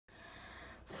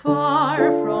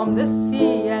far from the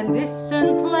sea and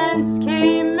distant lands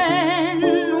came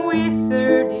men with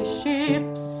 30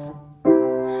 ships,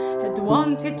 had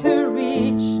wanted to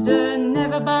reach the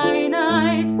never by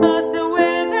night, but the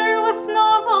weather was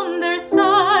not on their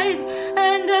side,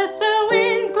 and as the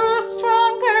wind grew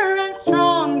stronger and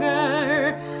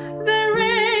stronger, the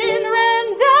rain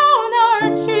ran down our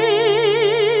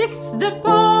cheeks. The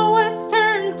bow was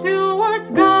turned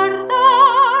towards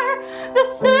Gardar, the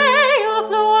sail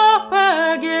flew up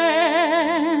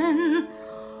again.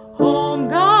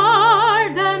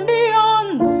 Holmgard and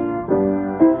beyond,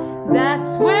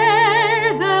 that's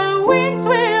where the winds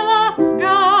will us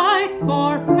guide,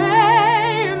 for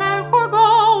fame and for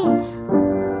gold.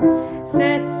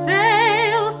 Set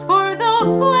sails for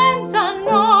those lands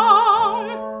unknown.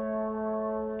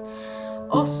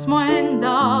 Osmo and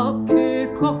Alku,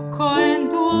 Kokko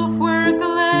and Wolf were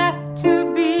glad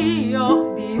to be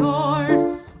off the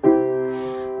oars.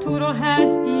 Turo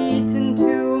had eaten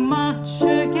too much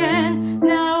again,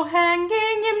 now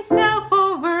hanging himself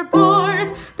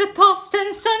overboard. The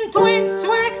Bengtsson twins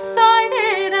were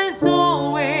excited as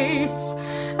always.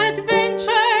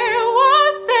 Adventure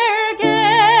was their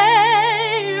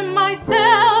game.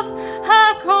 Myself,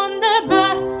 Hakon the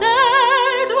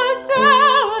bastard, was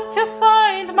out to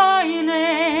find my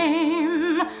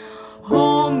name.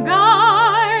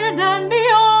 Holmgard and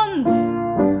beyond,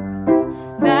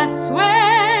 that's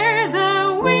where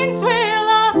the winds will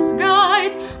us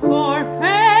guide, for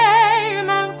fame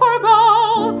and for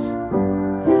gold.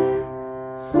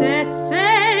 Set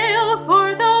sail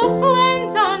for those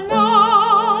lands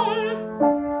unknown.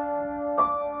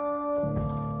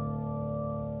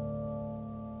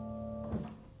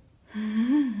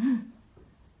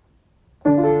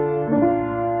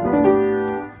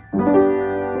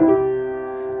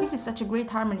 This is such a great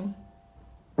harmony.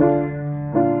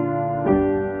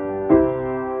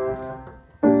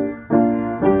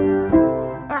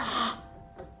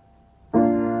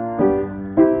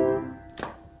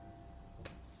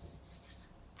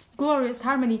 Glorious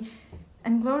harmony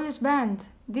and glorious band.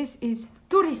 This is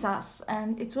Turisas,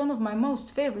 and it's one of my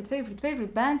most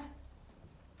favorite bands.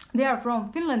 They are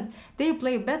from Finland. They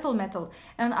play battle metal,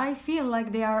 and I feel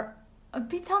like they are a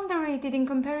bit underrated in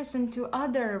comparison to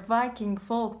other Viking,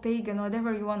 folk, pagan,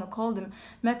 whatever you want to call them,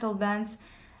 metal bands.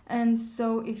 And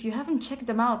so if you haven't checked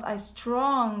them out, I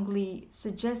strongly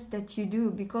suggest that you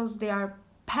do, because they are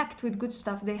packed with good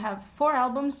stuff. They have 4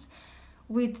 albums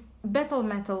with battle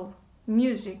metal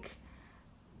music,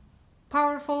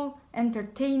 powerful,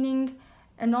 entertaining,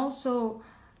 and also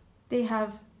they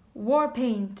have war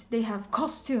paint, they have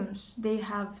costumes, they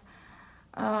have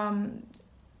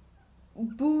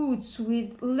boots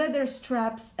with leather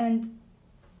straps and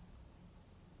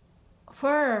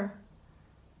fur.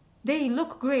 They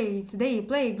look great, they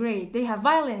play great, they have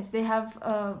violins, they have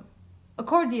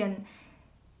accordion.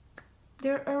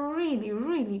 They're a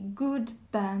really good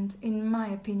band in my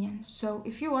opinion. So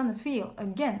if you want to feel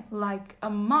again like a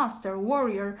master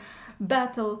warrior,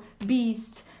 battle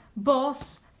beast,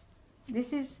 boss,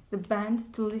 this is the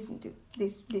band to listen to.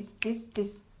 This